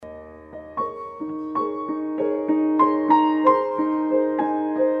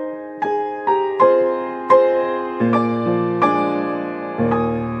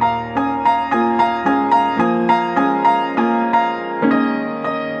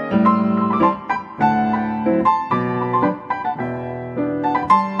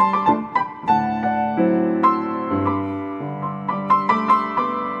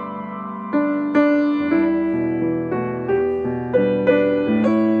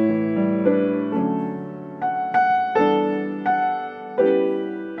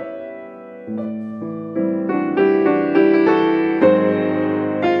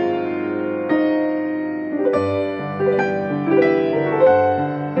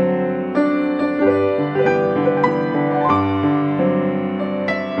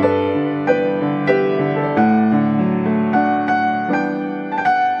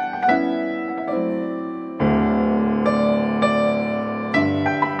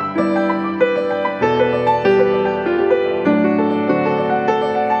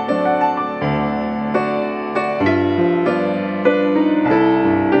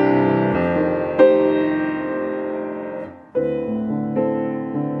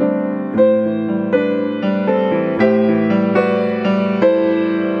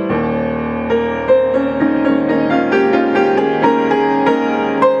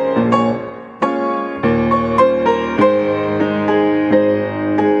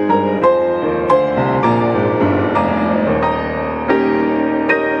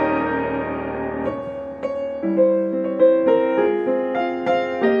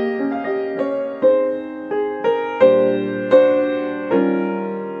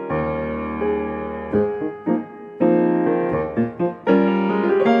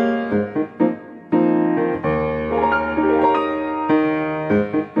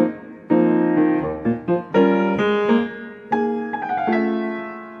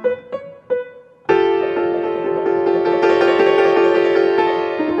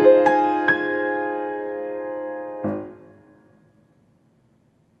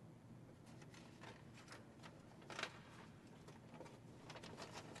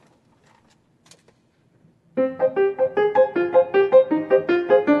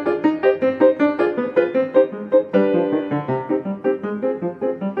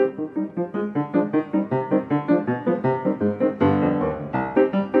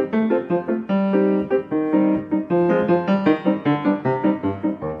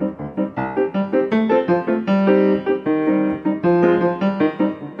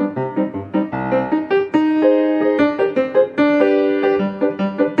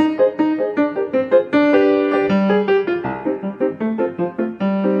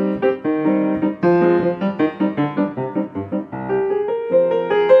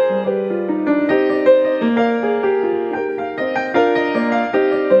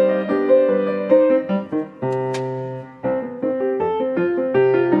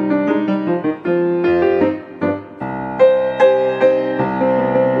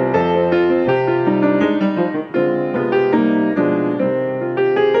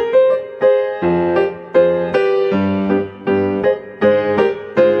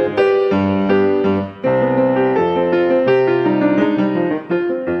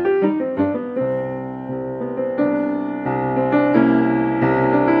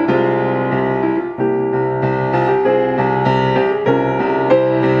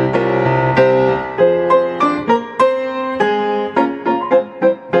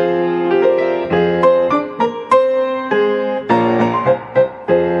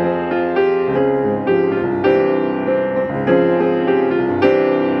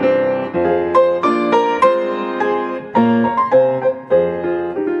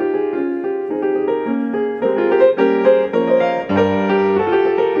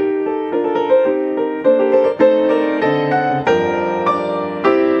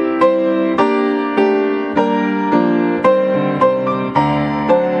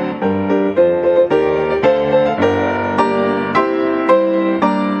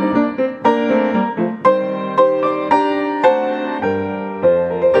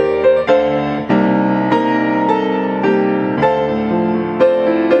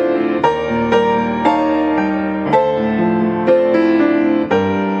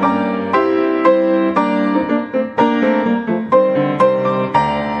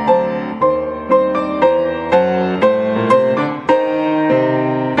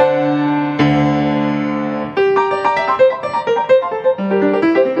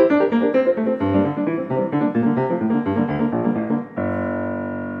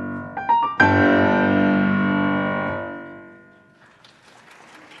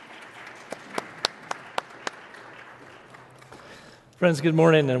Friends, good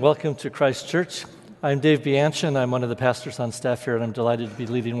morning and welcome to Christ Church. I'm Dave Bianchi. I'm one of the pastors on staff here, and I'm delighted to be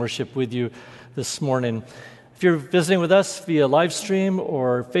leading worship with you this morning. If you're visiting with us via live stream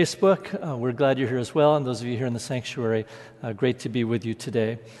or Facebook, we're glad you're here as well. And those of you here in the sanctuary, great to be with you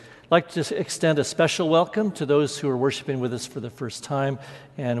today. I'd like to extend a special welcome to those who are worshiping with us for the first time.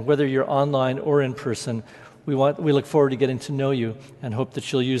 And whether you're online or in person, we look forward to getting to know you and hope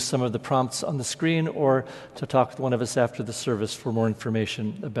that you'll use some of the prompts on the screen or to talk with one of us after the service for more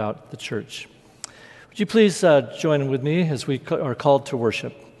information about the church. Would you please join with me as we are called to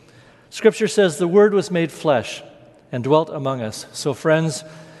worship? Scripture says, "The Word was made flesh and dwelt among us." So friends,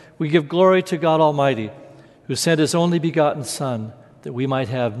 we give glory to God Almighty, who sent His only begotten Son that we might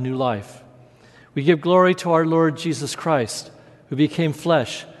have new life. We give glory to our Lord Jesus Christ, who became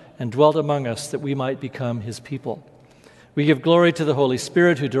flesh and dwelt among us that we might become His people. We give glory to the Holy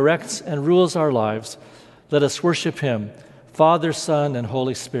Spirit who directs and rules our lives. Let us worship Him, Father, Son, and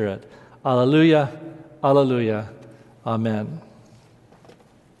Holy Spirit. Alleluia, alleluia, amen.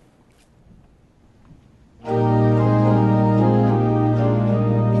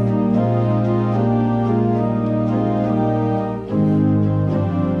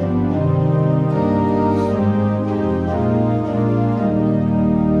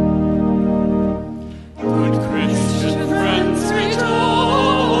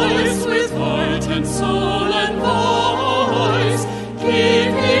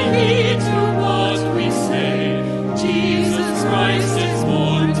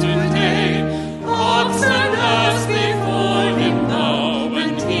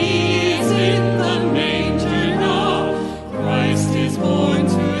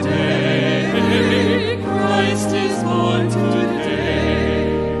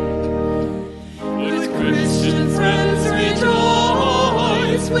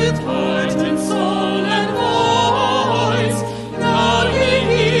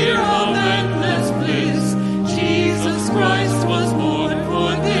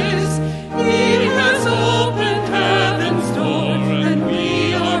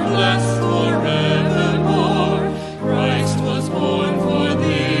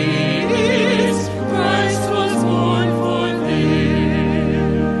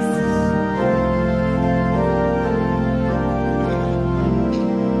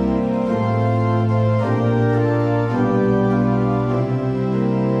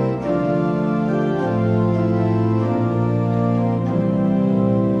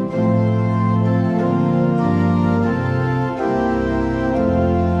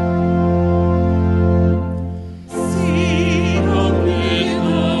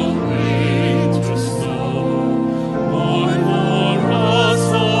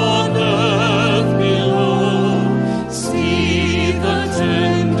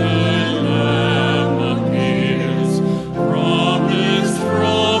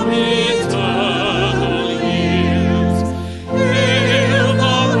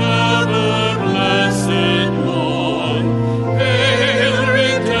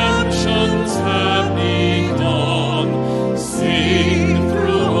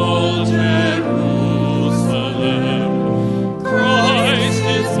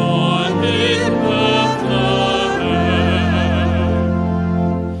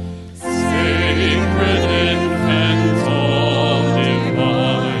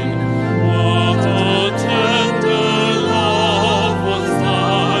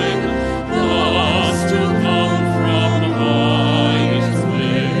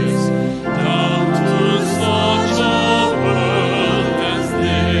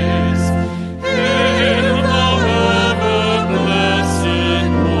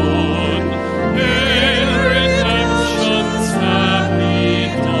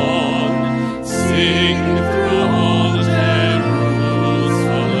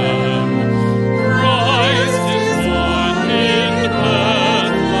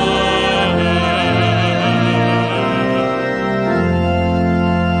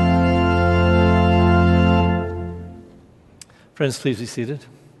 Friends, please be seated.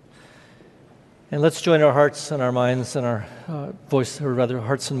 And let's join our hearts and our minds and our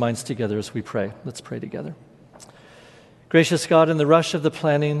hearts and minds together as we pray. Let's pray together. Gracious God, in the rush of the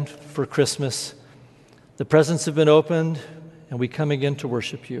planning for Christmas, the presents have been opened, and we come again to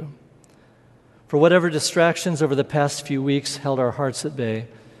worship you. For whatever distractions over the past few weeks held our hearts at bay,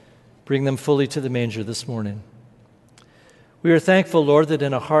 bring them fully to the manger this morning. We are thankful, Lord, that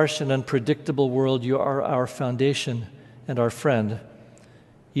in a harsh and unpredictable world, you are our foundation and our friend.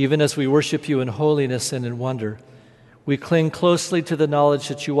 Even as we worship you in holiness and in wonder, we cling closely to the knowledge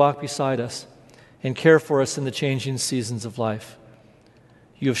that you walk beside us and care for us in the changing seasons of life.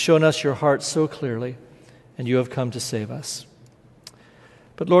 You have shown us your heart so clearly, and you have come to save us.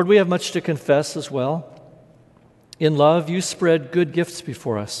 But Lord, we have much to confess as well. In love, you spread good gifts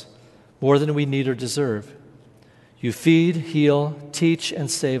before us, more than we need or deserve. You feed, heal, teach, and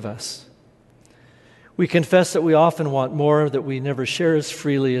save us. We confess that we often want more, that we never share as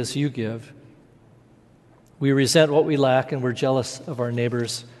freely as you give. We resent what we lack, and we're jealous of our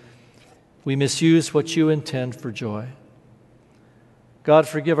neighbors. We misuse what you intend for joy. God,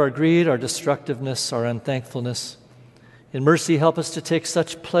 forgive our greed, our destructiveness, our unthankfulness. In mercy, help us to take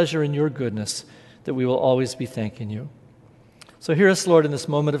such pleasure in your goodness that we will always be thanking you. So hear us, Lord, in this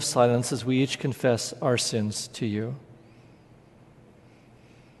moment of silence as we each confess our sins to you.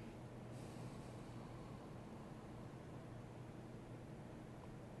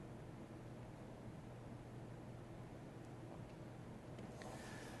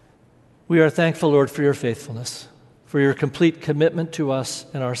 We are thankful, Lord, for your faithfulness, for your complete commitment to us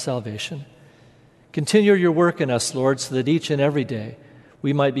and our salvation. Continue your work in us, Lord, so that each and every day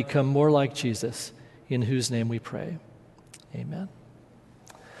we might become more like Jesus, in whose name we pray. Amen.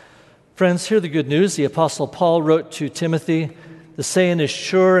 Friends, hear the good news. The Apostle Paul wrote to Timothy, "The saying is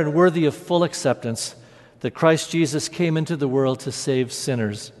sure and worthy of full acceptance, that Christ Jesus came into the world to save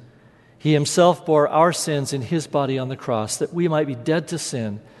sinners. He himself bore our sins in his body on the cross, that we might be dead to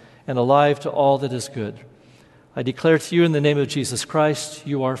sin and alive to all that is good. I declare to you in the name of Jesus Christ,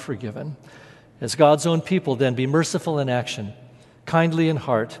 you are forgiven. As God's own people, then, be merciful in action, kindly in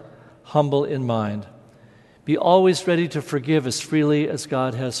heart, humble in mind. Be always ready to forgive as freely as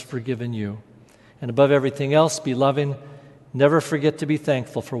God has forgiven you. And above everything else, be loving. Never forget to be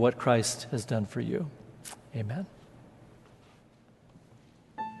thankful for what Christ has done for you." Amen.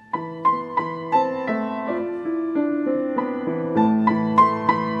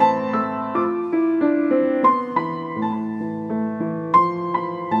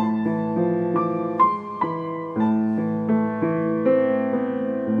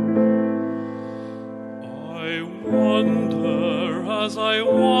 As I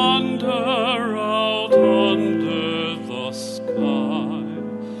wander out under the sky,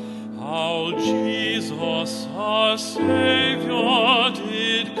 how Jesus our Savior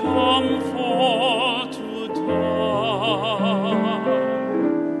did come for to die.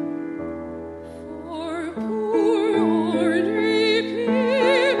 For poor ordinary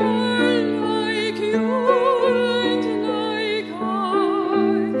people like you and like I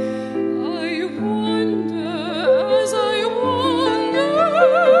wonder as I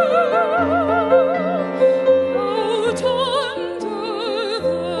wonder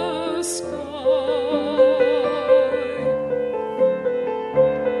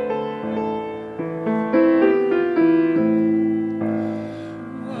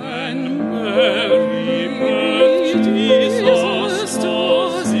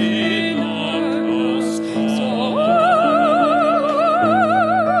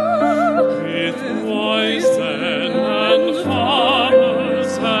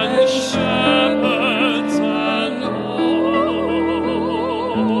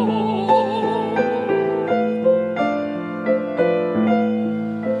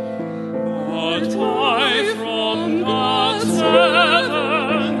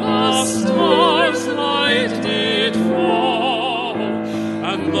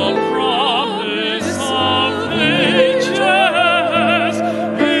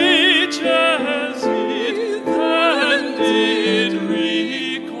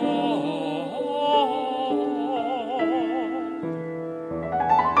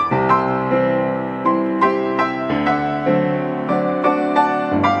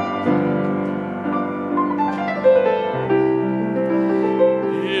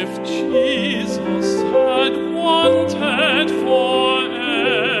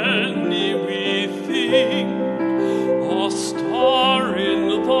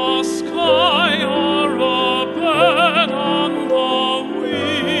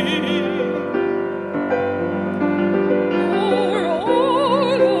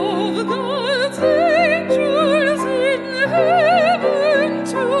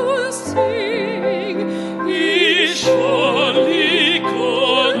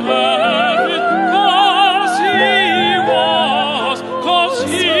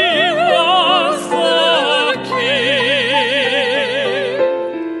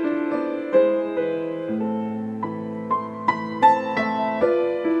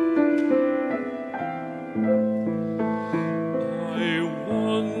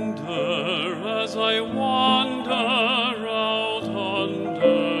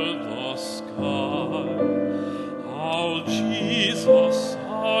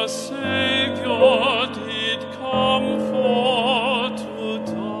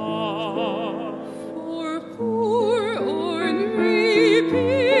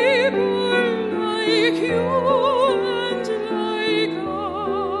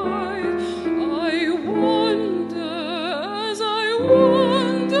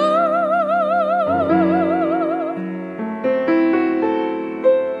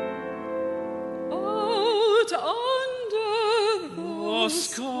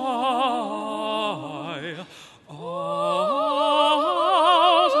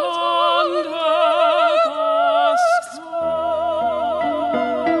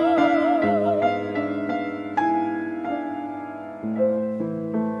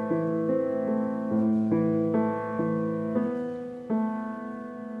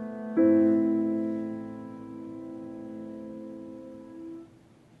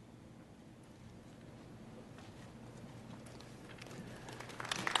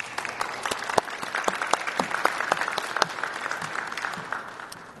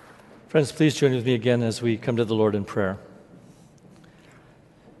Friends, please join with me again as we come to the Lord in prayer.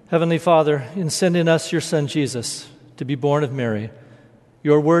 Heavenly Father, in sending us your Son Jesus to be born of Mary,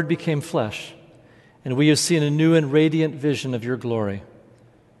 your Word became flesh, and we have seen a new and radiant vision of your glory.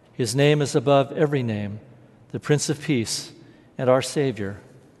 His name is above every name, the Prince of Peace and our Savior.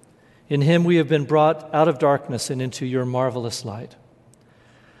 In him we have been brought out of darkness and into your marvelous light.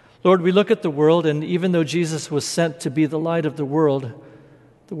 Lord, we look at the world, and even though Jesus was sent to be the light of the world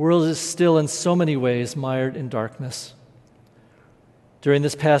is still in so many ways mired in darkness. During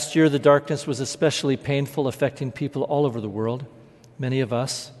this past year, the darkness was especially painful, affecting people all over the world, many of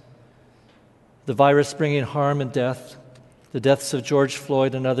us. The virus bringing harm and death, the deaths of George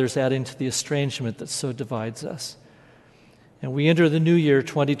Floyd and others adding to the estrangement that so divides us. And we enter the new year,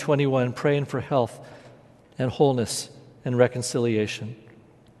 2021, praying for health and wholeness and reconciliation.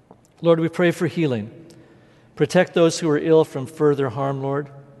 Lord, we pray for healing. Protect those who are ill from further harm, Lord.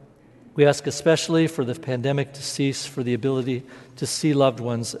 We ask especially for the pandemic to cease, for the ability to see loved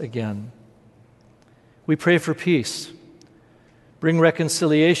ones again. We pray for peace. Bring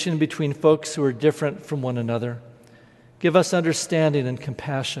reconciliation between folks who are different from one another. Give us understanding and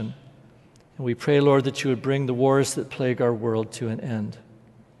compassion. And we pray, Lord, that you would bring the wars that plague our world to an end.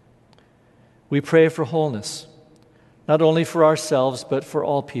 We pray for wholeness, not only for ourselves, but for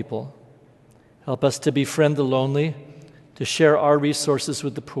all people. Help us to befriend the lonely, to share our resources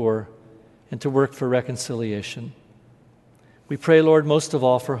with the poor, and to work for reconciliation. We pray, Lord, most of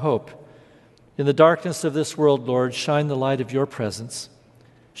all for hope. In the darkness of this world, Lord, shine the light of your presence.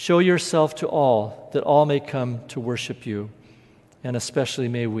 Show yourself to all, that all may come to worship you, and especially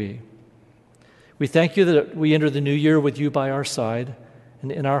may we. We thank you that we enter the new year with you by our side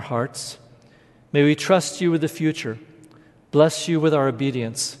and in our hearts. May we trust you with the future, bless you with our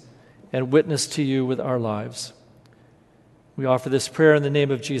obedience, and witness to you with our lives. We offer this prayer in the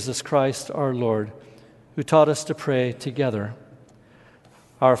name of Jesus Christ, our Lord, who taught us to pray together.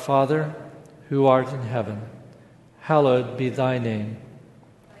 Our Father, who art in heaven, hallowed be thy name.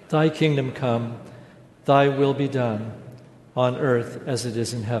 Thy kingdom come, thy will be done, on earth as it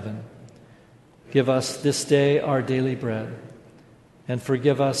is in heaven. Give us this day our daily bread, and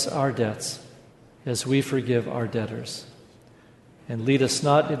forgive us our debts, as we forgive our debtors. And lead us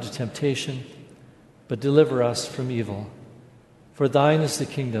not into temptation, but deliver us from evil. For thine is the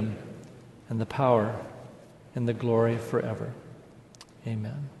kingdom, and the power, and the glory forever.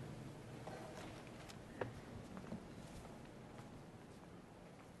 Amen.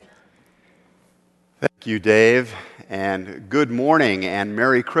 Thank you, Dave, and good morning and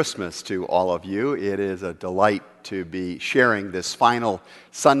Merry Christmas to all of you. It is a delight to be sharing this final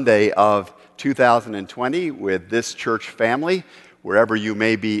Sunday of 2020 with this church family. Wherever you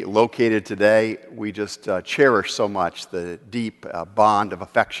may be located today, we just cherish so much the deep bond of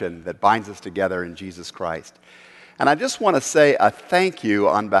affection that binds us together in Jesus Christ. And I just want to say a thank you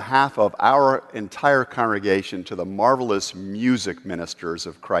on behalf of our entire congregation to the marvelous music ministers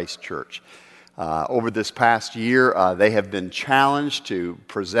of Christ Church. Over this past year, they have been challenged to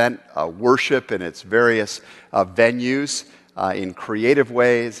present worship in its various venues in creative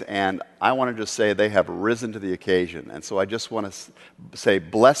ways, and I want to just say they have risen to the occasion. And so I just want to say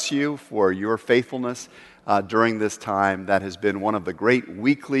bless you for your faithfulness during this time. That has been one of the great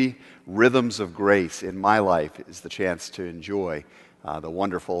weekly rhythms of grace in my life, is the chance to enjoy the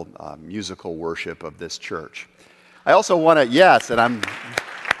wonderful musical worship of this church. I also want to,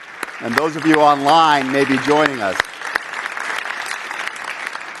 and those of you online may be joining us.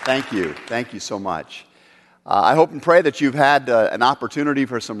 Thank you so much. I hope and pray that you've had an opportunity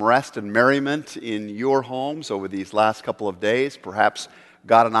for some rest and merriment in your homes over these last couple of days. Perhaps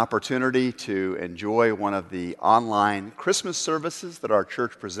got an opportunity to enjoy one of the online Christmas services that our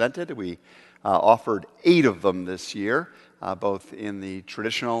church presented. We offered 8 of them this year, both in the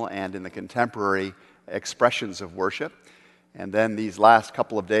traditional and in the contemporary expressions of worship. And then these last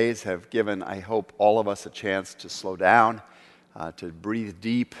couple of days have given, I hope, all of us a chance to slow down, to breathe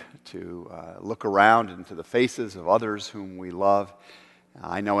deep, to look around into the faces of others whom we love.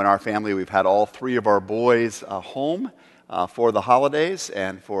 I know in our family we've had all 3 of our boys home for the holidays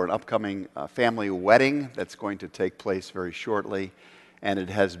and for an upcoming family wedding that's going to take place very shortly. And it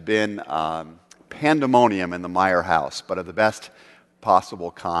has been pandemonium in the Meyer house, but of the best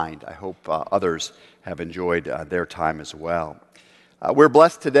possible kind. I hope others have enjoyed their time as well. We're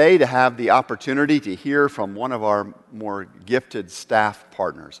blessed today to have the opportunity to hear from one of our more gifted staff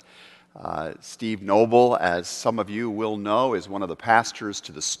partners. Steve Noble, as some of you will know, is one of the pastors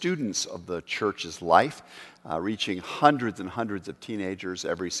to the students of the church's life, reaching hundreds and hundreds of teenagers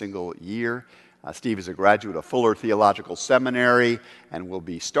every single year Steve is a graduate of Fuller Theological Seminary and will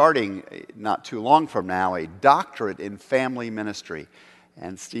be starting, not too long from now, a doctorate in family ministry.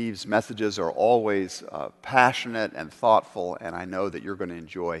 And Steve's messages are always passionate and thoughtful, and I know that you're going to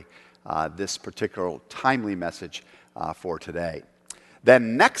enjoy this particular timely message for today.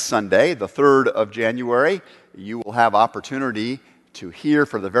 Then next Sunday, the 3rd of January, you will have opportunity to hear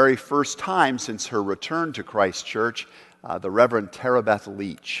for the very first time since her return to Christ Church, the Reverend Tara Beth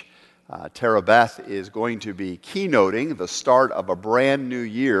Leach. Tara Beth is going to be keynoting the start of a brand new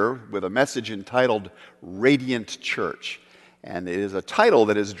year with a message entitled Radiant Church. And it is a title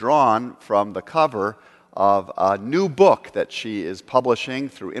that is drawn from the cover of a new book that she is publishing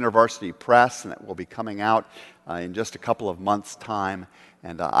through InterVarsity Press, and that will be coming out in just a couple of months' time.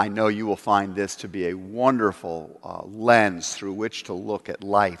 And I know you will find this to be a wonderful lens through which to look at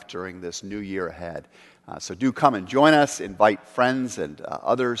life during this new year ahead. So do come and join us. Invite friends and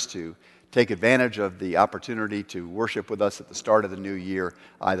others to take advantage of the opportunity to worship with us at the start of the new year,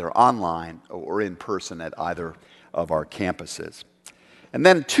 either online or in person at either of our campuses. And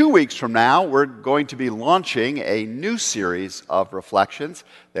then 2 weeks from now, we're going to be launching a new series of reflections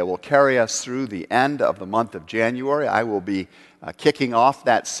that will carry us through the end of the month of January. I will be kicking off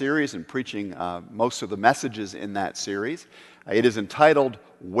that series and preaching most of the messages in that series. It is entitled,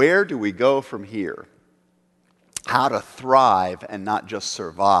 Where Do We Go From Here? How to Thrive and Not Just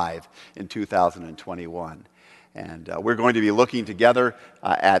Survive in 2021. And we're going to be looking together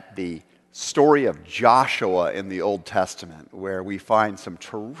at the story of Joshua in the Old Testament, where we find some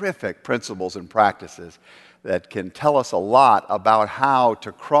terrific principles and practices that can tell us a lot about how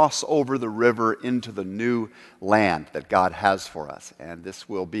to cross over the river into the new land that God has for us. And this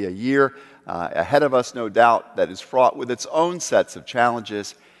will be a year ahead of us, no doubt, that is fraught with its own sets of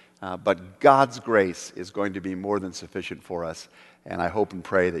challenges, but God's grace is going to be more than sufficient for us. And I hope and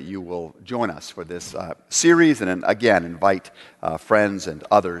pray that you will join us for this series, and again, invite friends and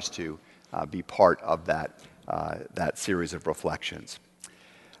others to be part of that series of reflections.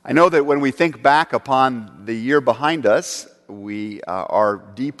 I know that when we think back upon the year behind us, we are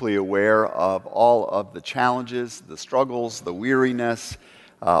deeply aware of all of the challenges, the struggles, the weariness,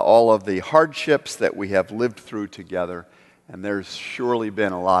 all of the hardships that we have lived through together, and there's surely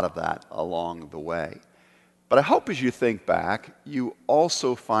been a lot of that along the way. But I hope as you think back, you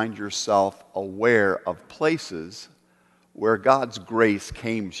also find yourself aware of places where God's grace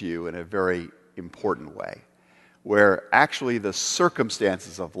came to you in a very important way, where actually the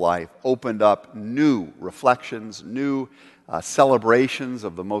circumstances of life opened up new reflections, new celebrations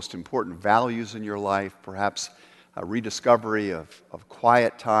of the most important values in your life, perhaps a rediscovery of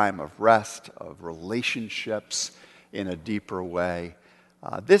quiet time, of rest, of relationships in a deeper way.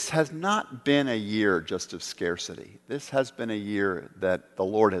 This has not been a year just of scarcity. This has been a year that the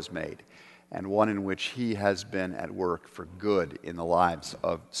Lord has made, and one in which He has been at work for good in the lives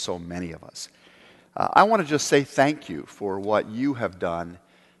of so many of us. I want to just say thank you for what you have done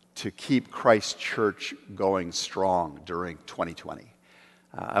to keep Christ Church going strong during 2020.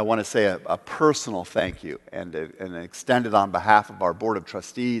 I want to say a personal thank you and extend it on behalf of our Board of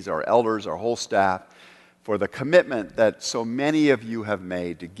Trustees, our elders, our whole staff, for the commitment that so many of you have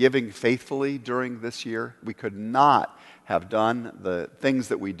made to giving faithfully during this year. We could not have done the things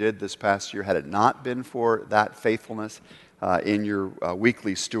that we did this past year had it not been for that faithfulness in your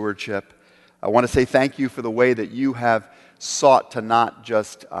weekly stewardship. I want to say thank you for the way that you have sought to not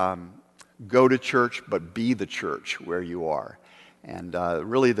just go to church, but be the church where you are. And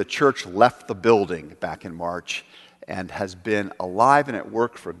really the church left the building back in March and has been alive and at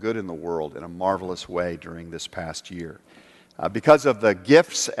work for good in the world in a marvelous way during this past year. Because of the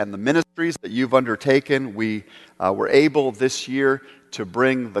gifts and the ministries that you've undertaken, we were able this year to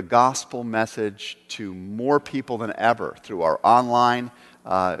bring the gospel message to more people than ever through our online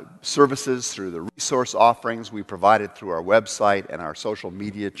services, through the resource offerings we provided through our website and our social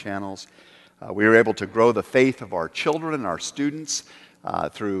media channels. We were able to grow the faith of our children and our students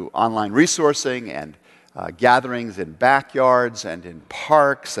through online resourcing and gatherings in backyards and in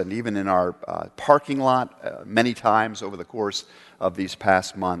parks and even in our parking lot many times over the course of these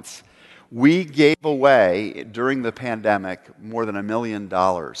past months. We gave away during the pandemic more than $1 million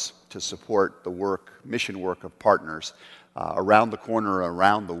to support the mission work of partners around the corner,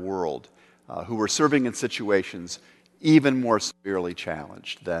 around the world, who were serving in situations even more severely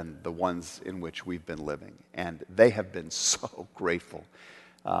challenged than the ones in which we've been living. And they have been so grateful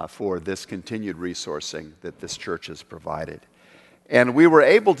for this continued resourcing that this church has provided. And we were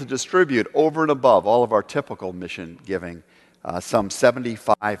able to distribute over and above all of our typical mission giving some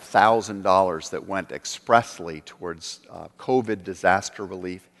 $75,000 that went expressly towards COVID disaster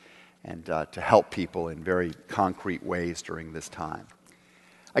relief. and to help people in very concrete ways during this time.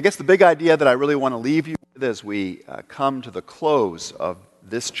 I guess the big idea that I really want to leave you with as we come to the close of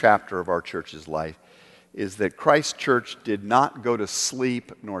this chapter of our church's life is that Christ Church did not go to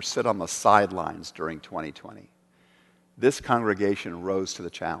sleep nor sit on the sidelines during 2020. This congregation rose to the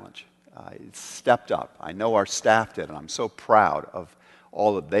challenge. It stepped up. I know our staff did, and I'm so proud of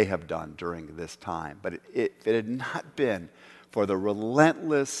all that they have done during this time. But if it had not been for the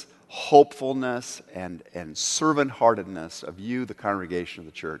relentless hopefulness and servant-heartedness of you, the congregation of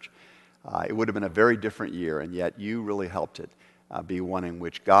the church, it would have been a very different year, and yet you really helped it be one in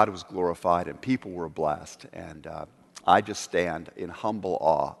which God was glorified and people were blessed. And I just stand in humble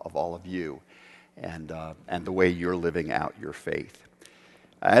awe of all of you and the way you're living out your faith.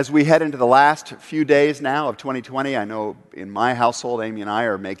 As we head into the last few days now of 2020, I know in my household, Amy and I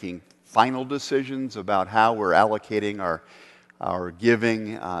are making final decisions about how we're allocating our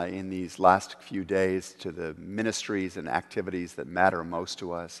giving in these last few days to the ministries and activities that matter most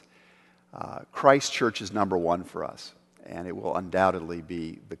to us. Christ Church is number one for us, and it will undoubtedly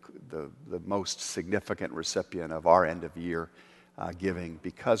be the most significant recipient of our end-of-year giving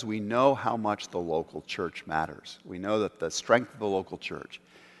because we know how much the local church matters. We know that the strength of the local church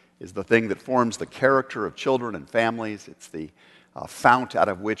is the thing that forms the character of children and families. It's the fount out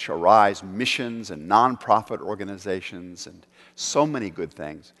of which arise missions and nonprofit organizations and so many good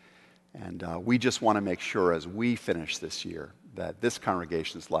things. And we just want to make sure as we finish this year that this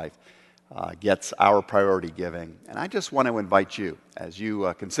congregation's life gets our priority giving. And I just want to invite you, as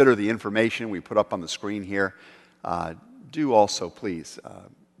you consider the information we put up on the screen here, do also please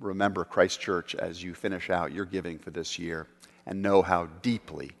remember Christ Church as you finish out your giving for this year and know how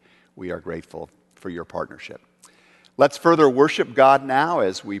deeply we are grateful for your partnership. Let's further worship God now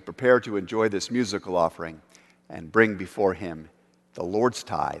as we prepare to enjoy this musical offering and bring before Him the Lord's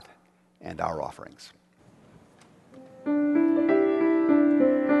tithe and our offerings.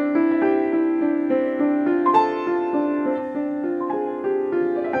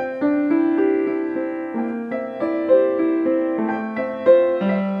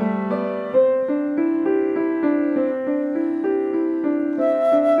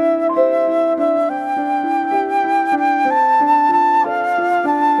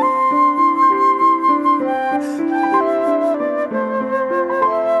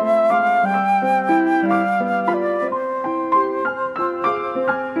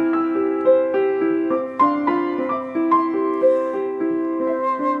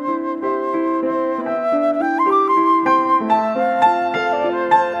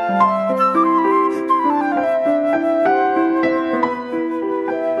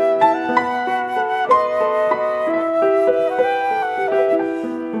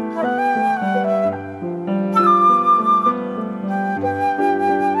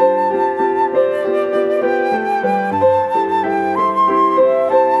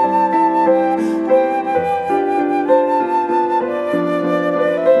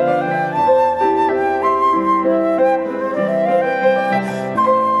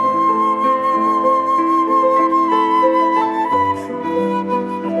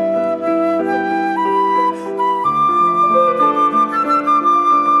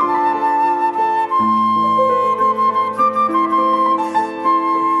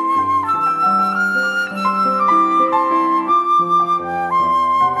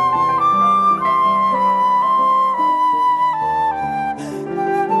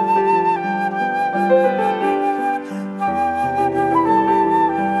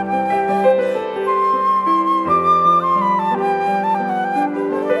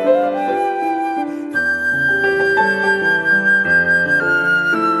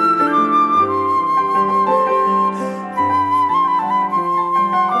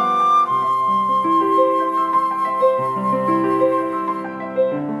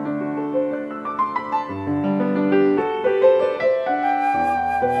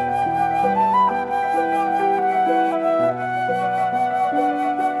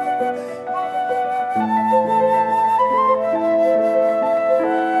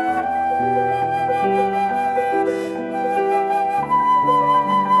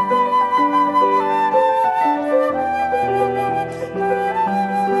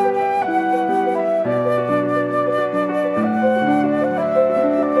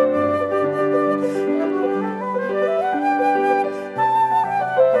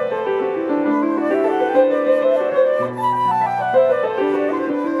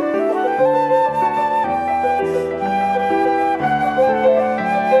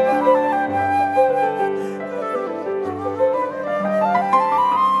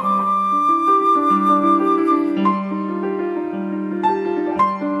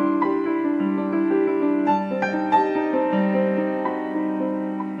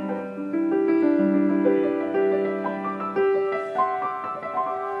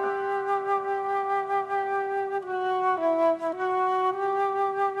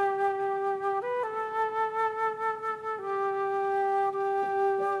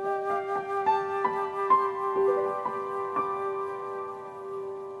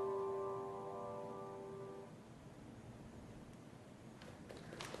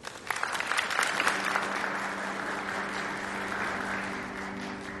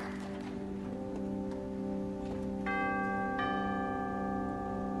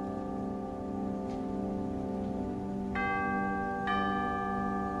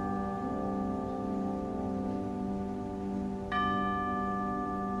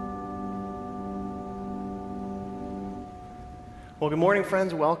 Well, good morning,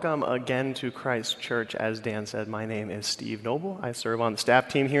 friends. Welcome again to Christ Church. As Dan said, my name is Steve Noble. I serve on the staff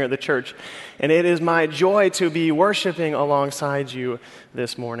team here at the church, and it is my joy to be worshiping alongside you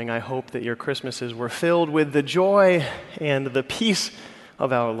this morning. I hope that your Christmases were filled with the joy and the peace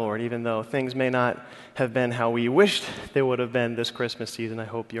of our Lord, even though things may not have been how we wished they would have been this Christmas season. I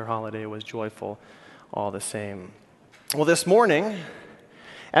hope your holiday was joyful all the same. Well, this morning,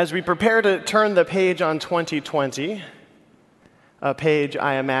 as we prepare to turn the page on 2020, a page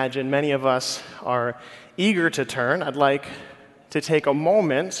I imagine many of us are eager to turn, I'd like to take a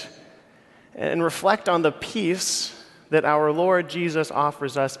moment and reflect on the peace that our Lord Jesus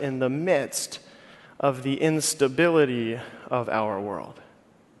offers us in the midst of the instability of our world.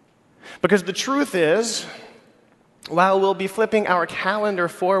 Because the truth is, while we'll be flipping our calendar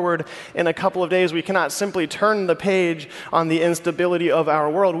forward in a couple of days, we cannot simply turn the page on the instability of our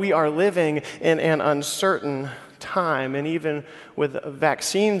world. We are living in an uncertain time, and even with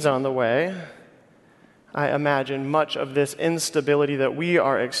vaccines on the way, I imagine much of this instability that we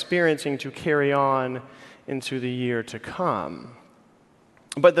are experiencing to carry on into the year to come.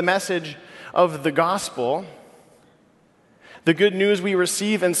 But the message of the gospel, the good news we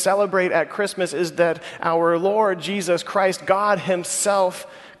receive and celebrate at Christmas, is that our Lord Jesus Christ, God Himself,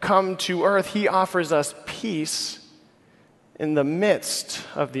 come to earth. He offers us peace in the midst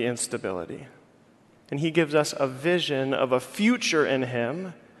of the instability. And He gives us a vision of a future in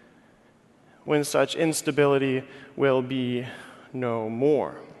Him when such instability will be no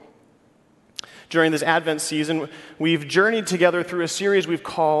more. During this Advent season, we've journeyed together through a series we've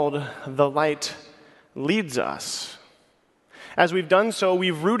called The Light Leads Us. As we've done so,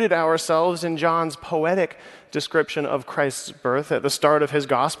 we've rooted ourselves in John's poetic description of Christ's birth at the start of his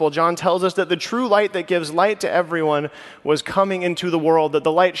gospel. John tells us that the true light that gives light to everyone was coming into the world, that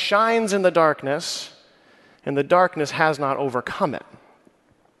the light shines in the darkness, and the darkness has not overcome it.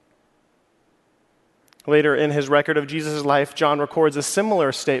 Later in his record of Jesus' life, John records a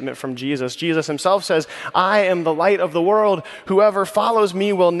similar statement from Jesus. Jesus himself says, "I am the light of the world. Whoever follows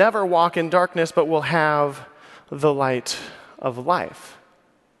me will never walk in darkness, but will have the light of life."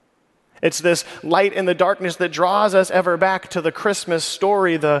 It's this light in the darkness that draws us ever back to the Christmas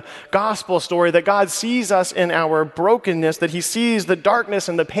story, the gospel story, that God sees us in our brokenness, that He sees the darkness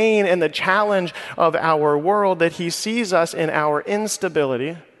and the pain and the challenge of our world, that He sees us in our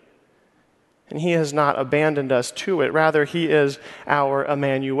instability, and He has not abandoned us to it. Rather, He is our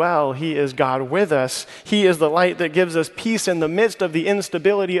Emmanuel. He is God with us. He is the light that gives us peace in the midst of the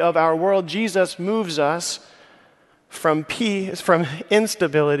instability of our world. Jesus moves us from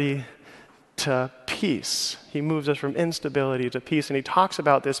instability to peace. He moves us from instability to peace, and He talks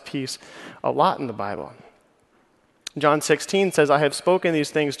about this peace a lot in the Bible. John 16 says, "I have spoken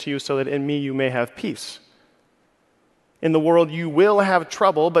these things to you so that in me you may have peace. In the world you will have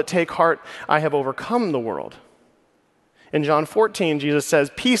trouble, but take heart, I have overcome the world." In John 14, Jesus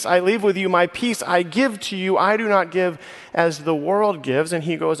says, "Peace I leave with you, my peace I give to you. I do not give as the world gives." And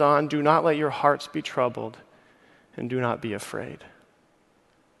He goes on, "Do not let your hearts be troubled, and do not be afraid."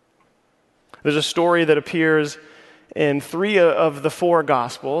 There's a story that appears in 3 of the 4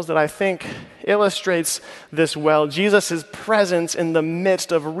 Gospels that I think illustrates this well. Jesus' presence in the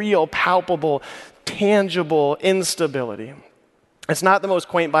midst of real, palpable, tangible instability. It's not the most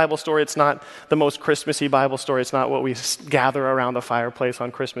quaint Bible story. It's not the most Christmassy Bible story. It's not what we gather around the fireplace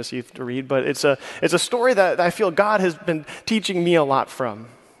on Christmas Eve to read. But it's a story that I feel God has been teaching me a lot from,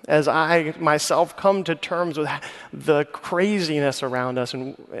 as I myself come to terms with the craziness around us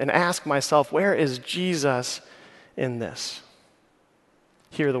and ask myself, where is Jesus in this?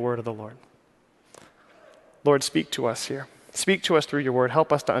 Hear the word of the Lord. Lord, speak to us here. Speak to us through your word.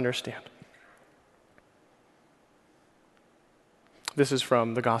 Help us to understand. This is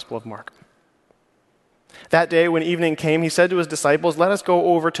from the Gospel of Mark. That day when evening came, He said to His disciples, "Let us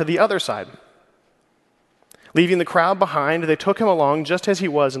go over to the other side." Leaving the crowd behind, they took Him along just as He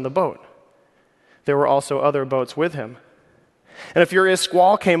was in the boat. There were also other boats with Him. And a furious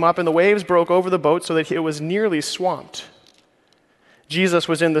squall came up, and the waves broke over the boat so that it was nearly swamped. Jesus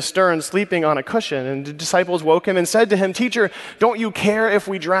was in the stern, sleeping on a cushion, and the disciples woke Him and said to Him, "Teacher, don't you care if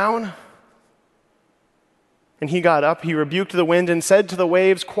we drown?" And He got up, He rebuked the wind and said to the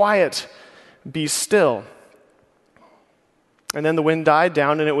waves, "Quiet, be still." And then the wind died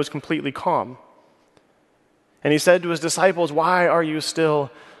down, and it was completely calm. And He said to His disciples, "Why are you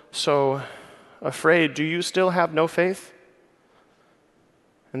still so afraid? Do you still have no faith?"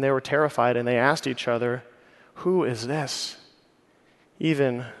 And they were terrified, and they asked each other, "Who is this?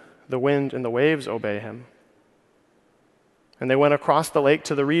 Even the wind and the waves obey Him." And they went across the lake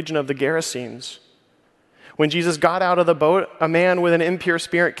to the region of the Gerasenes. When Jesus got out of the boat, a man with an impure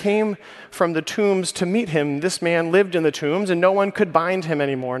spirit came from the tombs to meet him. This man lived in the tombs, and no one could bind him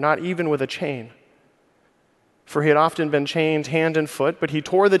anymore, not even with a chain. For he had often been chained hand and foot, but he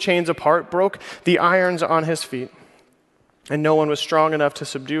tore the chains apart, broke the irons on his feet, and no one was strong enough to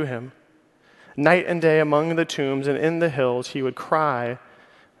subdue him. Night and day among the tombs and in the hills, he would cry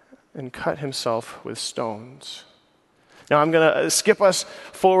and cut himself with stones. Now, I'm going to skip us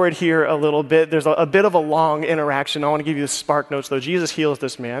forward here a little bit. There's a bit of a long interaction. I want to give you the spark notes, though. Jesus heals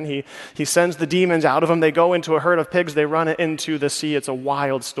this man. He sends the demons out of him. They go into a herd of pigs. They run it into the sea. It's a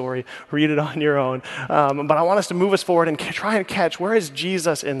wild story. Read it on your own. But I want us to move us forward and try and catch, where is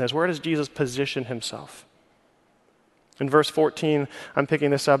Jesus in this? Where does Jesus position himself? In verse 14, I'm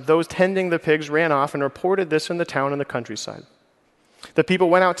picking this up. Those tending the pigs ran off and reported this in the town and the countryside. The people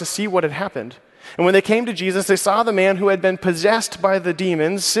went out to see what had happened. And when they came to Jesus, they saw the man who had been possessed by the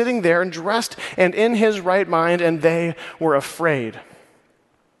demons sitting there and dressed and in his right mind, and they were afraid.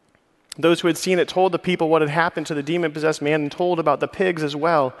 Those who had seen it told the people what had happened to the demon-possessed man and told about the pigs as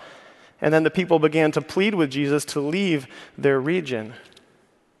well. And then the people began to plead with Jesus to leave their region.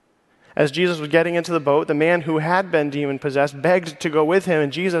 As Jesus was getting into the boat, the man who had been demon-possessed begged to go with him,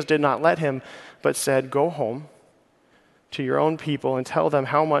 and Jesus did not let him, but said, "Go home to your own people and tell them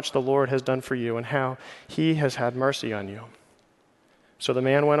how much the Lord has done for you and how he has had mercy on you." So the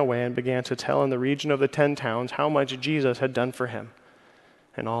man went away and began to tell in the region of the 10 towns how much Jesus had done for him.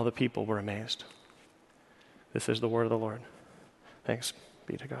 And all the people were amazed. This is the word of the Lord. Thanks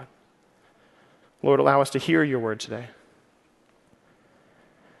be to God. Lord, allow us to hear your word today.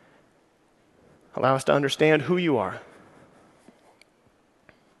 Allow us to understand who you are,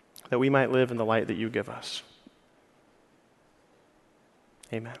 that we might live in the light that you give us.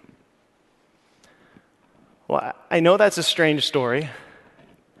 Amen. Well, I know that's a strange story,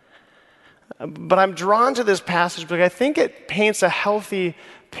 but I'm drawn to this passage because I think it paints a healthy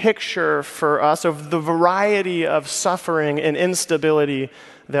picture for us of the variety of suffering and instability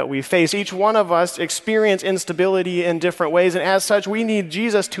that we face. Each one of us experience instability in different ways, and as such, we need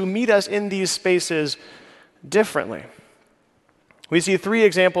Jesus to meet us in these spaces differently. We see 3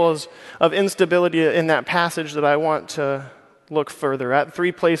 examples of instability in that passage that I want to look further at.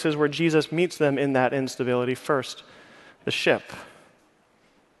 3 places where Jesus meets them in that instability. First, the ship.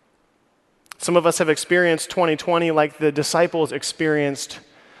 Some of us have experienced 2020 like the disciples experienced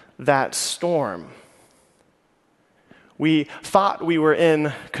that storm. We thought we were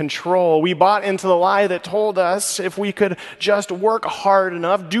in control. We bought into the lie that told us if we could just work hard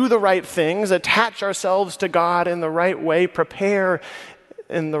enough, do the right things, attach ourselves to God in the right way, prepare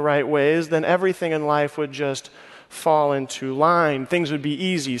in the right ways, then everything in life would just fall into line. Things would be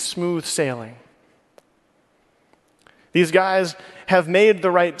easy, smooth sailing. These guys have made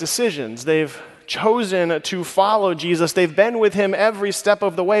the right decisions. They've chosen to follow Jesus. They've been with him every step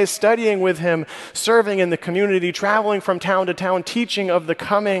of the way, studying with him, serving in the community, traveling from town to town, teaching of the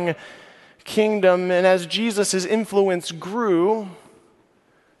coming kingdom. And as Jesus' influence grew,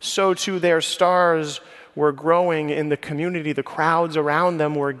 so too their stars were growing in the community. The crowds around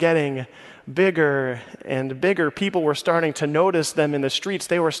them were getting bigger and bigger. People were starting to notice them in the streets.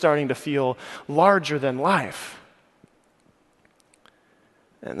 They were starting to feel larger than life.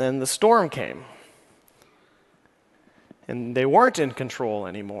 And then the storm came. And they weren't in control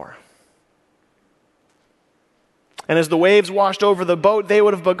anymore. And as the waves washed over the boat, they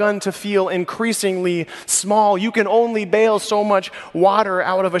would have begun to feel increasingly small. You can only bail so much water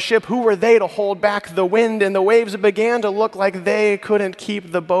out of a ship. Who were they to hold back the wind? And the waves began to look like they couldn't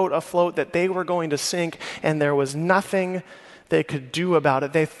keep the boat afloat, that they were going to sink, and there was nothing they could do about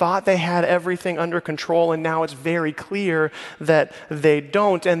it. They thought they had everything under control, and now it's very clear that they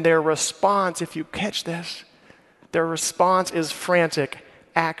don't. And their response, if you catch this, their response is frantic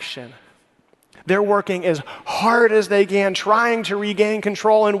action. They're working as hard as they can, trying to regain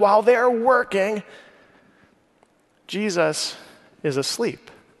control, and while they're working, Jesus is asleep.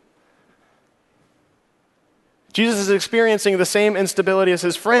 Jesus is experiencing the same instability as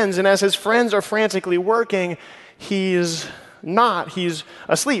his friends, and as his friends are frantically working, he's not. He's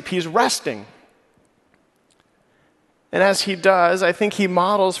asleep. He's resting. And as he does, I think he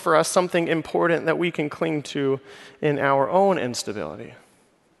models for us something important that we can cling to in our own instability.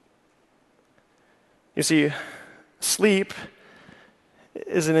 You see, sleep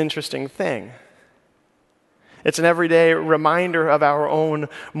is an interesting thing. It's an everyday reminder of our own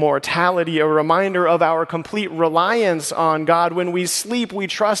mortality, a reminder of our complete reliance on God. When we sleep, we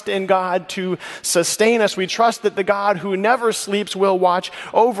trust in God to sustain us. We trust that the God who never sleeps will watch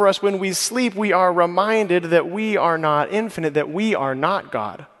over us. When we sleep, we are reminded that we are not infinite, that we are not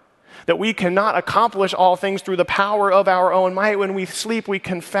God. that we cannot accomplish all things through the power of our own might. When we sleep, we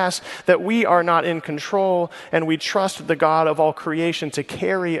confess that we are not in control, and we trust the God of all creation to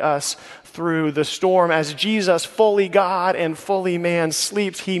carry us through the storm. As Jesus, fully God and fully man,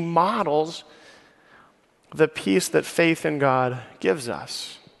 sleeps, he models the peace that faith in God gives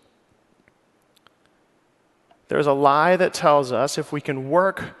us. There's a lie that tells us if we can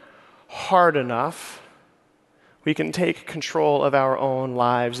work hard enough, we can take control of our own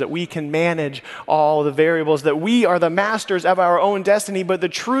lives, that we can manage all the variables, that we are the masters of our own destiny. But the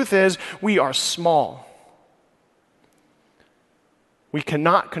truth is, we are small. We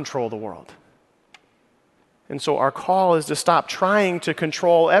cannot control the world. And so our call is to stop trying to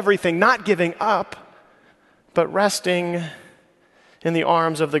control everything, not giving up, but resting in the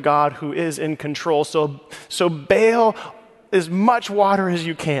arms of the God who is in control. So bail as much water as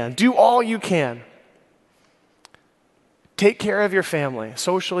you can. Do all you can. Take care of your family,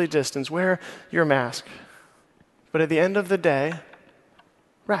 socially distance, wear your mask. But at the end of the day,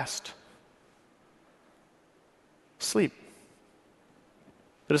 rest. Sleep.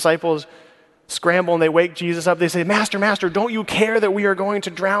 The disciples scramble and they wake Jesus up. They say, Master, Master, don't you care that we are going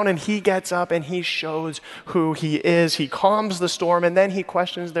to drown? And he gets up and he shows who he is. He calms the storm and then he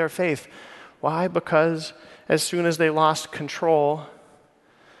questions their faith. Why? Because as soon as they lost control,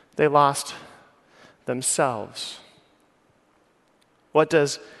 they lost themselves. What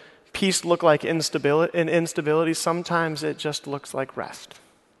does peace look like in instability? Sometimes it just looks like rest.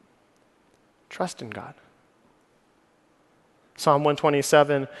 Trust in God. Psalm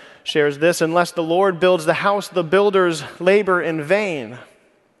 127 shares this: unless the Lord builds the house, the builders labor in vain.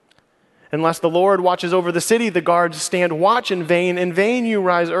 Unless the Lord watches over the city, the guards stand watch in vain. In vain you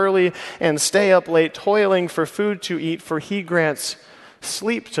rise early and stay up late, toiling for food to eat, for he grants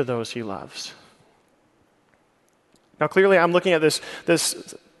sleep to those he loves. Now, clearly, I'm looking at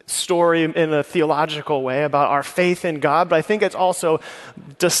this story in a theological way about our faith in God, but I think it's also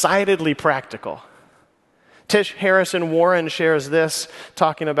decidedly practical. Tish Harrison Warren shares this,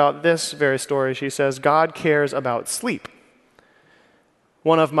 talking about this very story. She says, God cares about sleep.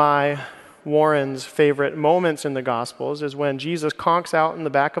 One of my Warren's favorite moments in the Gospels is when Jesus conks out in the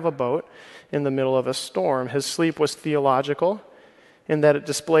back of a boat in the middle of a storm. His sleep was theological, in that it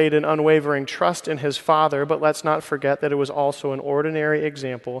displayed an unwavering trust in his Father, but let's not forget that it was also an ordinary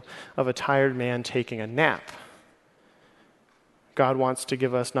example of a tired man taking a nap. God wants to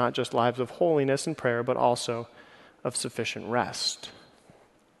give us not just lives of holiness and prayer, but also of sufficient rest.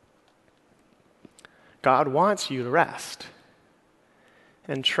 God wants you to rest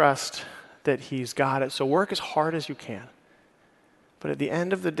and trust that he's got it. So work as hard as you can. But at the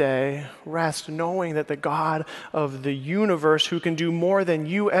end of the day, rest knowing that the God of the universe, who can do more than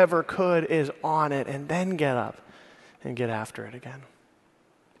you ever could, is on it, and then get up and get after it again.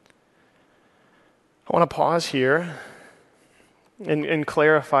 I want to pause here and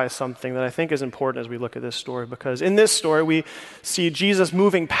clarify something that I think is important as we look at this story, because in this story we see Jesus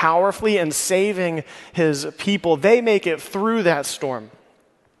moving powerfully and saving his people. They make it through that storm.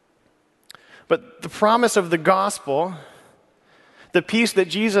 But the promise of the gospel, the peace that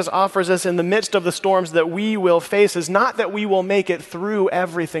Jesus offers us in the midst of the storms that we will face, is not that we will make it through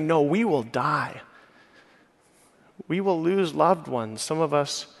everything. No, we will die. We will lose loved ones. Some of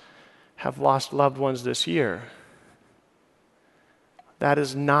us have lost loved ones this year. That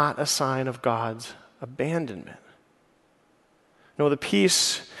is not a sign of God's abandonment. No, the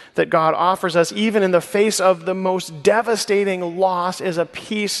peace that God offers us, even in the face of the most devastating loss, is a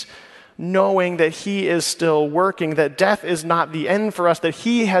peace knowing that he is still working, that death is not the end for us, that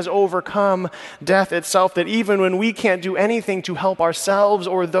he has overcome death itself, that even when we can't do anything to help ourselves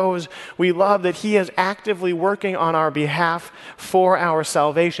or those we love, that he is actively working on our behalf for our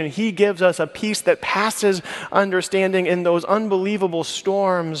salvation. He gives us a peace that passes understanding in those unbelievable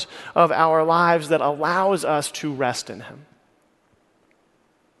storms of our lives that allows us to rest in him.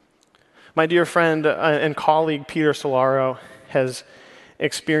 My dear friend and colleague Peter Solaro has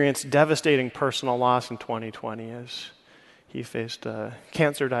experienced devastating personal loss in 2020 as he faced a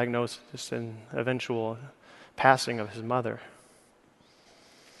cancer diagnosis and eventual passing of his mother.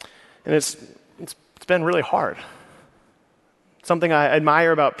 And it's been really hard. Something I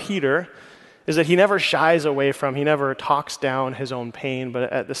admire about Peter is that he never shies away from, he never talks down his own pain,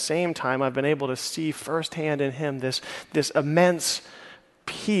 but at the same time I've been able to see firsthand in him this immense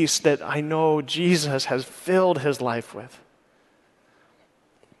peace that I know Jesus has filled his life with.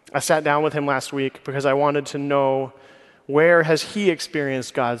 I sat down with him last week because I wanted to know where has he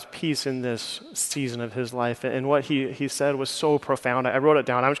experienced God's peace in this season of his life. And what he said was so profound. I wrote it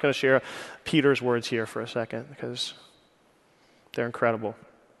down. I'm just going to share Peter's words here for a second because they're incredible.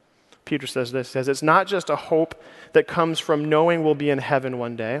 Peter says this, says, it's not just a hope that comes from knowing we'll be in heaven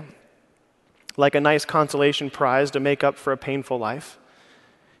one day, like a nice consolation prize to make up for a painful life.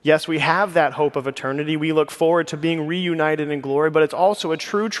 Yes, we have that hope of eternity. We look forward to being reunited in glory, but it's also a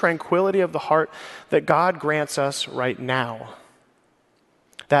true tranquility of the heart that God grants us right now.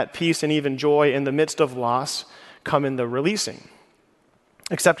 That peace and even joy in the midst of loss come in the releasing.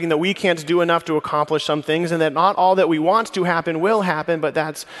 Accepting that we can't do enough to accomplish some things and that not all that we want to happen will happen, but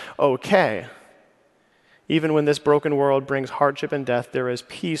that's okay. Even when this broken world brings hardship and death, there is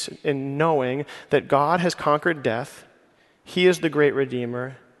peace in knowing that God has conquered death, He is the great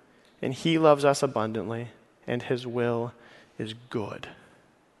Redeemer, and He loves us abundantly, and His will is good.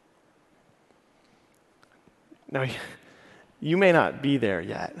 Now, you may not be there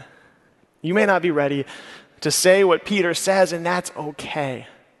yet. You may not be ready to say what Peter says, and that's okay.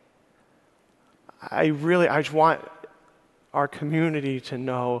 I just want our community to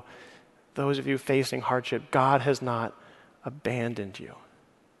know, those of you facing hardship, God has not abandoned you.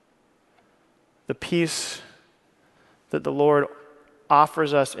 The peace that the Lord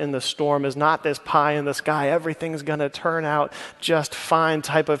offers us in the storm is not this pie in the sky, everything's going to turn out just fine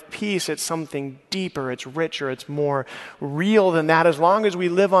type of peace. It's something deeper, it's richer, it's more real than that. As long as we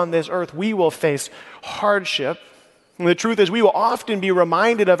live on this earth, we will face hardship. And the truth is, we will often be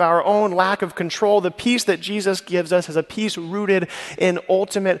reminded of our own lack of control. The peace that Jesus gives us is a peace rooted in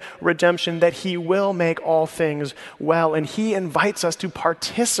ultimate redemption, that He will make all things well. And He invites us to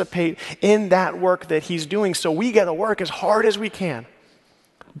participate in that work that He's doing. So we get to work as hard as we can.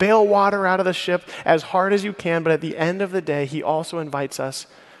 Bail water out of the ship as hard as you can, but at the end of the day, He also invites us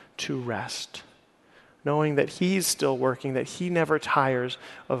to rest, knowing that He's still working, that He never tires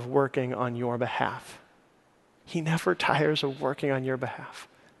of working on your behalf. He never tires of working on your behalf.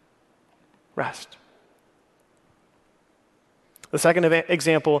 Rest. The second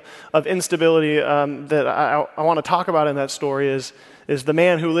example of instability that I want to talk about in that story is the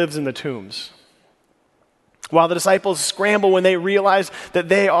man who lives in the tombs. While the disciples scramble when they realize that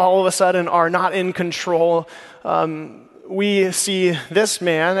they all of a sudden are not in control, we see this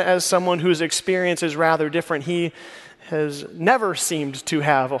man as someone whose experience is rather different. He has never seemed to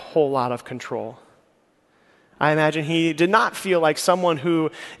have a whole lot of control. I imagine he did not feel like someone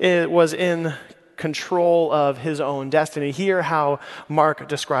who was in control of his own destiny. Hear how Mark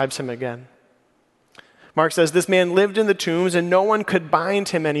describes him again. Mark says, this man lived in the tombs and no one could bind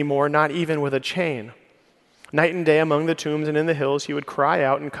him anymore, not even with a chain. Night and day among the tombs and in the hills, he would cry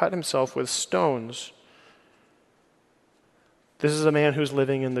out and cut himself with stones. This is a man who's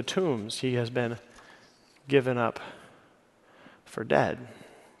living in the tombs. He has been given up for dead.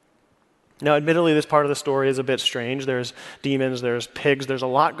 Now, admittedly, this part of the story is a bit strange. There's demons, there's pigs, there's a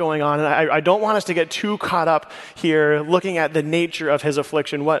lot going on. And I don't want us to get too caught up here looking at the nature of his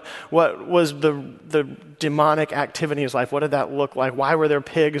affliction. What was the demonic activity in his life? What did that look like? Why were there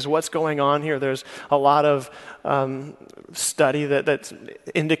pigs? What's going on here? There's a lot of study that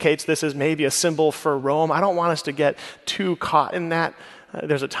indicates this is maybe a symbol for Rome. I don't want us to get too caught in that.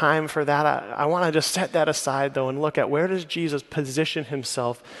 There's a time for that. I want to just set that aside, though, and look at where does Jesus position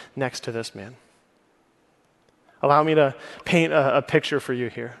Himself next to this man. Allow me to paint a picture for you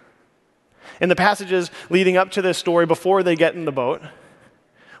here. In the passages leading up to this story, before they get in the boat,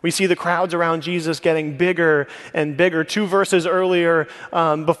 we see the crowds around Jesus getting bigger and bigger. 2 verses earlier,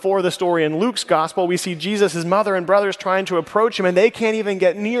 before the story in Luke's gospel, we see Jesus, His mother and brothers trying to approach Him, and they can't even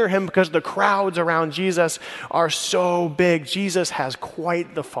get near Him because the crowds around Jesus are so big. Jesus has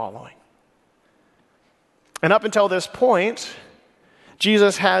quite the following. And up until this point,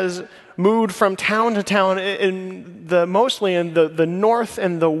 Jesus has moved from town to town mostly in the north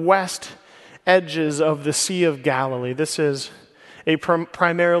and the west edges of the Sea of Galilee. This is a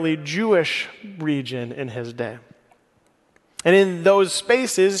primarily Jewish region in His day. And in those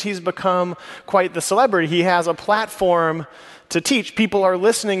spaces, He's become quite the celebrity. He has a platform to teach. People are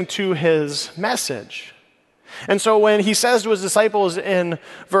listening to His message. And so when He says to His disciples in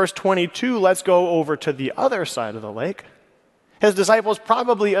verse 22, let's go over to the other side of the lake, His disciples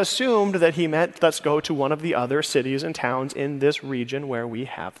probably assumed that He meant let's go to one of the other cities and towns in this region where we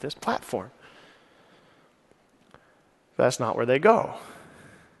have this platform. That's not where they go.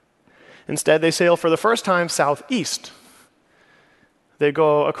 Instead, they sail for the first time southeast. They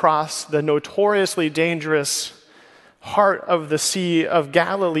go across the notoriously dangerous heart of the Sea of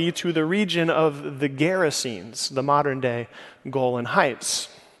Galilee to the region of the Gerasenes, the modern-day Golan Heights.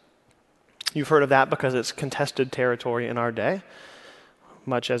 You've heard of that because it's contested territory in our day,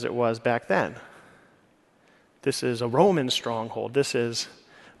 much as it was back then. This is a Roman stronghold. This is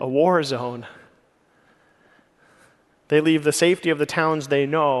a war zone. They leave the safety of the towns they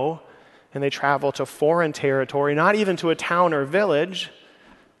know and they travel to foreign territory, not even to a town or village,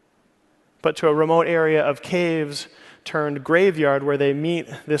 but to a remote area of caves turned graveyard where they meet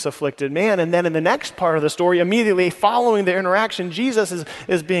this afflicted man. And then in the next part of the story, immediately following their interaction, Jesus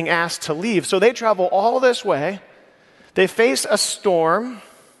is being asked to leave. So they travel all this way, they face a storm,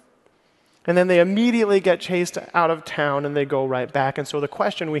 and then they immediately get chased out of town and they go right back. And so the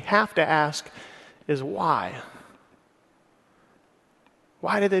question we have to ask is why?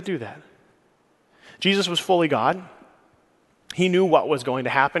 Why did they do that? Jesus was fully God. He knew what was going to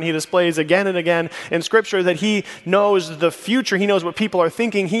happen. He displays again and again in Scripture that he knows the future. He knows what people are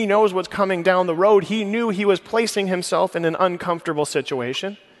thinking. He knows what's coming down the road. He knew he was placing himself in an uncomfortable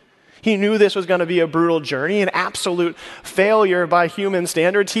situation. He knew this was going to be a brutal journey, an absolute failure by human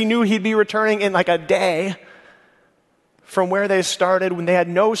standards. He knew he'd be returning in like a day from where they started when they had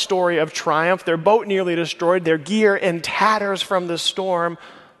no story of triumph. Their boat nearly destroyed, their gear in tatters from the storm.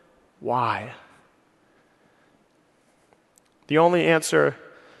 Why? The only answer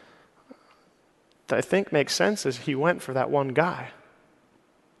that I think makes sense is he went for that one guy.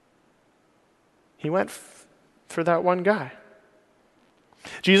 He went for that one guy.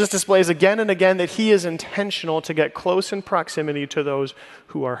 Jesus displays again and again that he is intentional to get close in proximity to those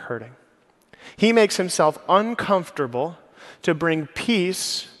who are hurting. He makes himself uncomfortable to bring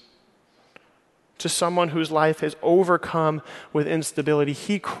peace to someone whose life is overcome with instability.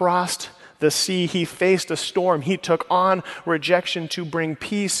 He crossed the sea. He faced a storm. He took on rejection to bring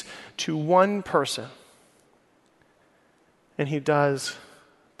peace to one person. And he does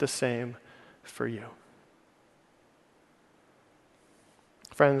the same for you.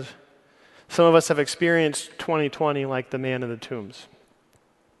 Friends, some of us have experienced 2020 like the man in the tombs.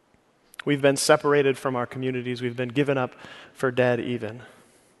 We've been separated from our communities. We've been given up for dead even.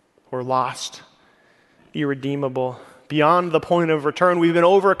 We're lost, irredeemable, beyond the point of return. We've been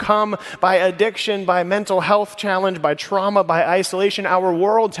overcome by addiction, by mental health challenge, by trauma, by isolation. Our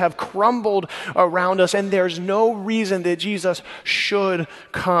worlds have crumbled around us, and there's no reason that Jesus should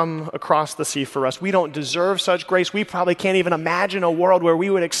come across the sea for us. We don't deserve such grace. We probably can't even imagine a world where we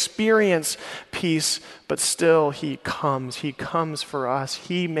would experience peace, but still he comes. He comes for us.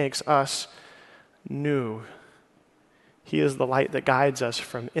 He makes us new. He is the light that guides us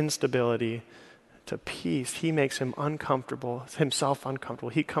from instability to peace. He makes himself uncomfortable.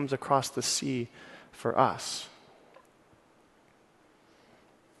 He comes across the sea for us.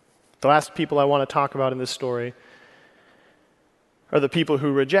 The last people I want to talk about in this story are the people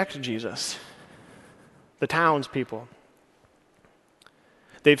who reject Jesus, the townspeople.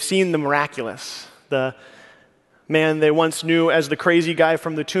 They've seen the miraculous. The man they once knew as the crazy guy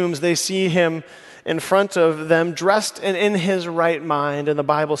from the tombs, they see him in front of them, dressed and in his right mind, and the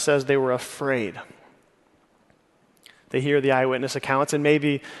Bible says they were afraid. They hear the eyewitness accounts, and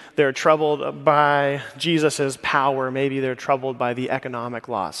maybe they're troubled by Jesus' power. Maybe they're troubled by the economic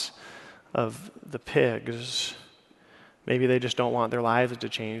loss of the pigs. Maybe they just don't want their lives to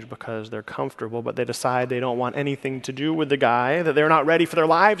change because they're comfortable, but they decide they don't want anything to do with the guy, that they're not ready for their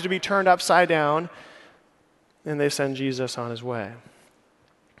lives to be turned upside down, and they send Jesus on his way.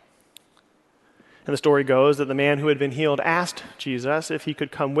 And the story goes that the man who had been healed asked Jesus if he could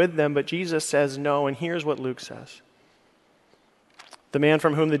come with them, but Jesus says no, and here's what Luke says. The man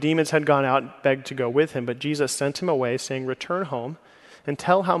from whom the demons had gone out begged to go with him, but Jesus sent him away, saying, "Return home and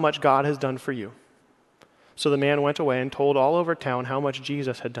tell how much God has done for you." So the man went away and told all over town how much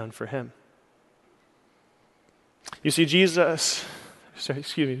Jesus had done for him. You see, you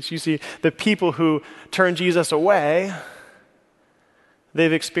see, the people who turn Jesus away,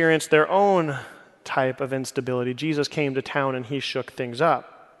 they've experienced their own type of instability. Jesus came to town and he shook things up.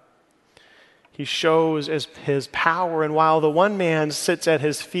 He shows his power, and while the one man sits at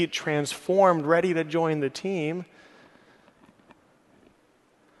his feet transformed, ready to join the team,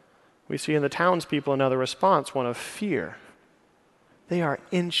 we see in the townspeople another response, one of fear. They are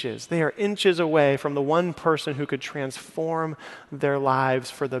inches away from the one person who could transform their lives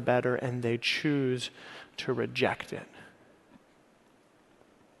for the better, and they choose to reject it.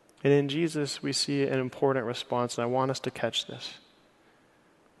 And in Jesus, we see an important response, and I want us to catch this.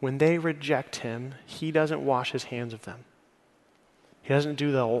 When they reject him, he doesn't wash his hands of them. He doesn't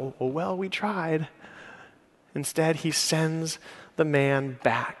do the, well, we tried. Instead, he sends the man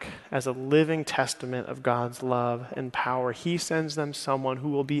back as a living testament of God's love and power. He sends them someone who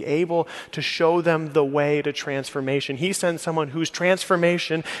will be able to show them the way to transformation. He sends someone whose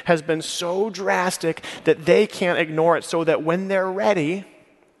transformation has been so drastic that they can't ignore it, so that when they're ready,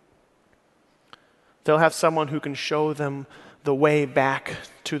 they'll have someone who can show them the way back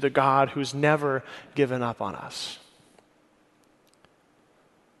to the God who's never given up on us.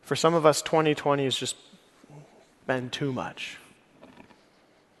 For some of us, 2020 has just been too much.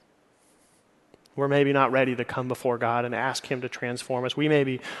 We're maybe not ready to come before God and ask Him to transform us. We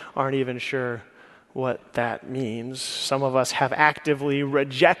maybe aren't even sure what that means. Some of us have actively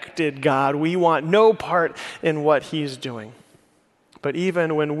rejected God. We want no part in what He's doing. But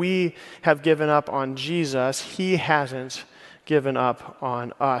even when we have given up on Jesus, He hasn't given up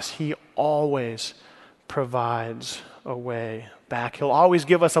on us. He always provides a way back. He'll always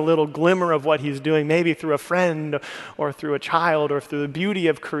give us a little glimmer of what He's doing, maybe through a friend or through a child or through the beauty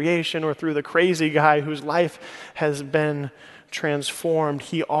of creation or through the crazy guy whose life has been transformed.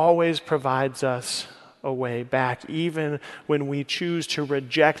 He always provides us a way back, even when we choose to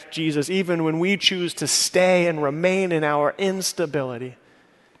reject Jesus, even when we choose to stay and remain in our instability.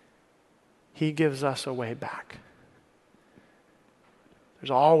 He gives us a way back.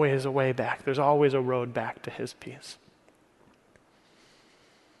 There's always a way back. There's always a road back to His peace.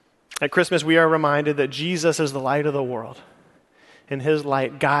 At Christmas, we are reminded that Jesus is the light of the world, and His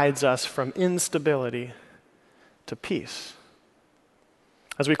light guides us from instability to peace.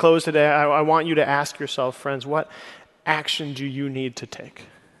 As we close today, I want you to ask yourself, friends, what action do you need to take?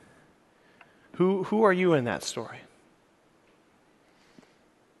 Who are you in that story?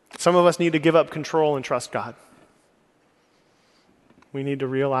 Some of us need to give up control and trust God. We need to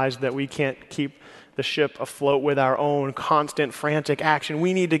realize that we can't keep the ship afloat with our own constant, frantic action.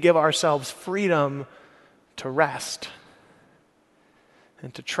 We need to give ourselves freedom to rest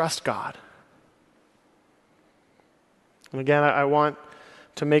and to trust God. And again, I want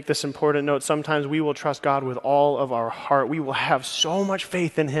to make this important note. Sometimes we will trust God with all of our heart. We will have so much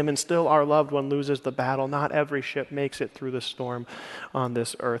faith in Him, and still our loved one loses the battle. Not every ship makes it through the storm on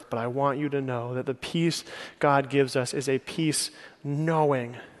this earth. But I want you to know that the peace God gives us is a peace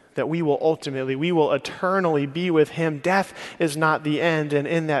knowing that we will eternally be with Him. Death is not the end, and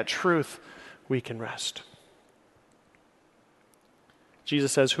in that truth, we can rest.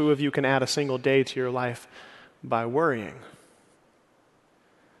 Jesus says, who of you can add a single day to your life by worrying?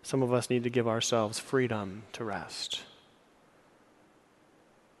 Some of us need to give ourselves freedom to rest.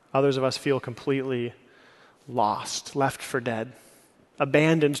 Others of us feel completely lost, left for dead,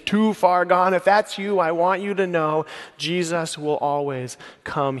 abandoned, too far gone. If that's you, I want you to know Jesus will always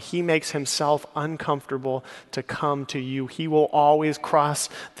come. He makes Himself uncomfortable to come to you. He will always cross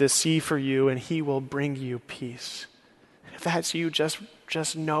the sea for you, and He will bring you peace. If that's you,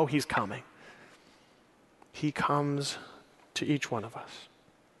 just know He's coming. He comes to each one of us.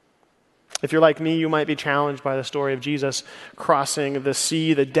 If you're like me, you might be challenged by the story of Jesus crossing the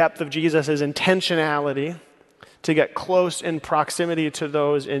sea. The depth of Jesus' intentionality to get close in proximity to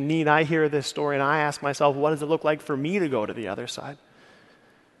those in need. I hear this story and I ask myself, what does it look like for me to go to the other side?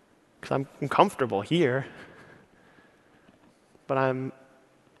 Because I'm comfortable here. But I'm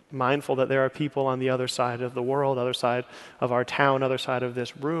mindful that there are people on the other side of the world, other side of our town, other side of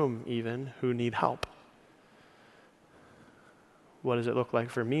this room even, who need help. What does it look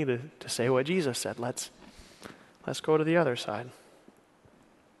like for me to say what Jesus said? Let's go to the other side.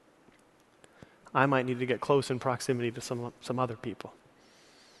 I might need to get close in proximity to some other people.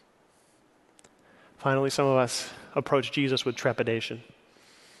 Finally, some of us approach Jesus with trepidation.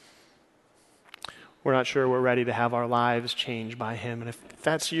 We're not sure we're ready to have our lives changed by Him. And if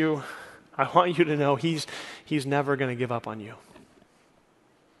that's you, I want you to know He's never going to give up on you.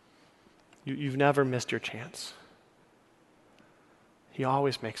 You've never missed your chance. He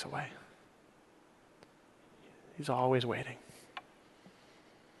always makes a way. He's always waiting.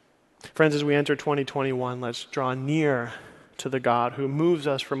 Friends, as we enter 2021, let's draw near to the God who moves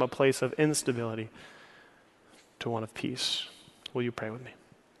us from a place of instability to one of peace. Will you pray with me?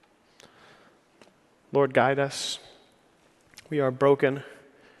 Lord, guide us. We are broken.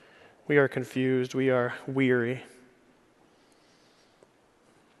 We are confused. We are weary.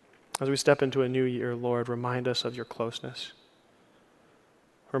 As we step into a new year, Lord, remind us of your closeness.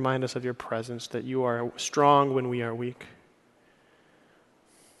 Remind us of your presence, that you are strong when we are weak.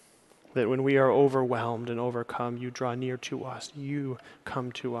 That when we are overwhelmed and overcome, you draw near to us. You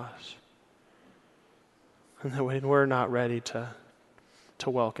come to us. And that when we're not ready to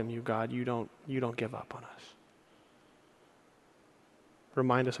welcome you, God, you don't give up on us.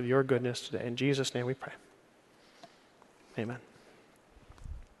 Remind us of your goodness today. In Jesus' name we pray. Amen.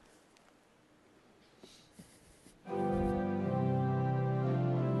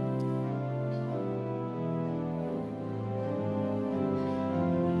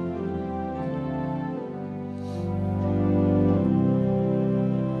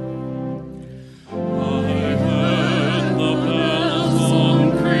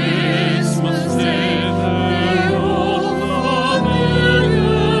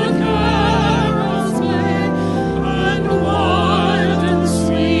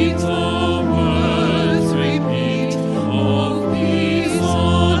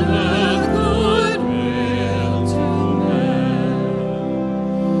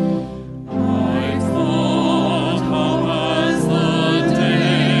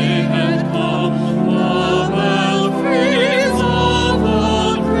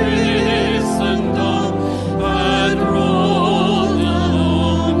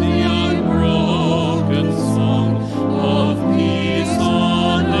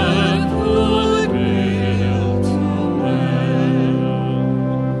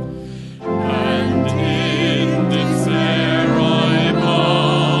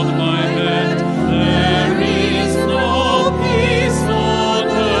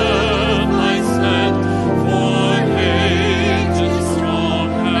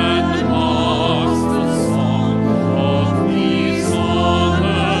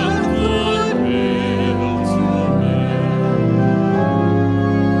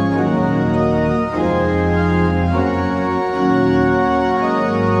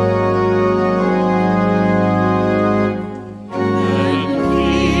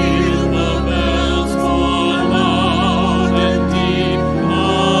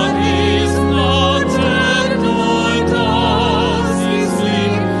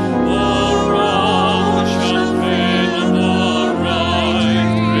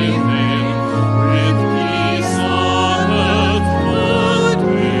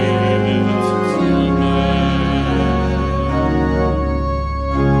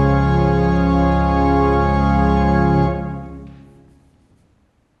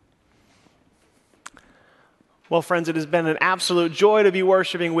 Well, friends, it has been an absolute joy to be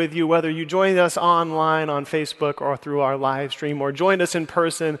worshiping with you, whether you joined us online on Facebook or through our live stream or joined us in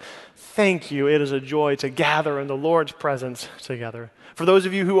person. Thank you. It is a joy to gather in the Lord's presence together. For those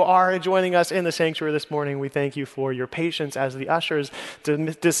of you who are joining us in the sanctuary this morning, we thank you for your patience as the ushers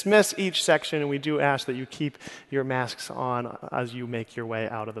dismiss each section, and we do ask that you keep your masks on as you make your way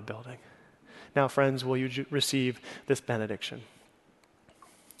out of the building. Now, friends, will you receive this benediction?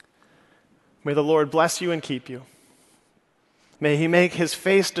 May the Lord bless you and keep you. May he make his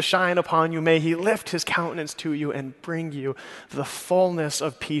face to shine upon you. May he lift his countenance to you and bring you the fullness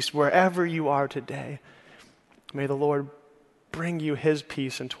of peace wherever you are today. May the Lord bring you his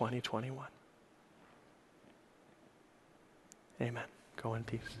peace in 2021. Amen. Go in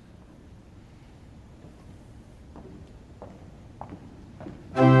peace.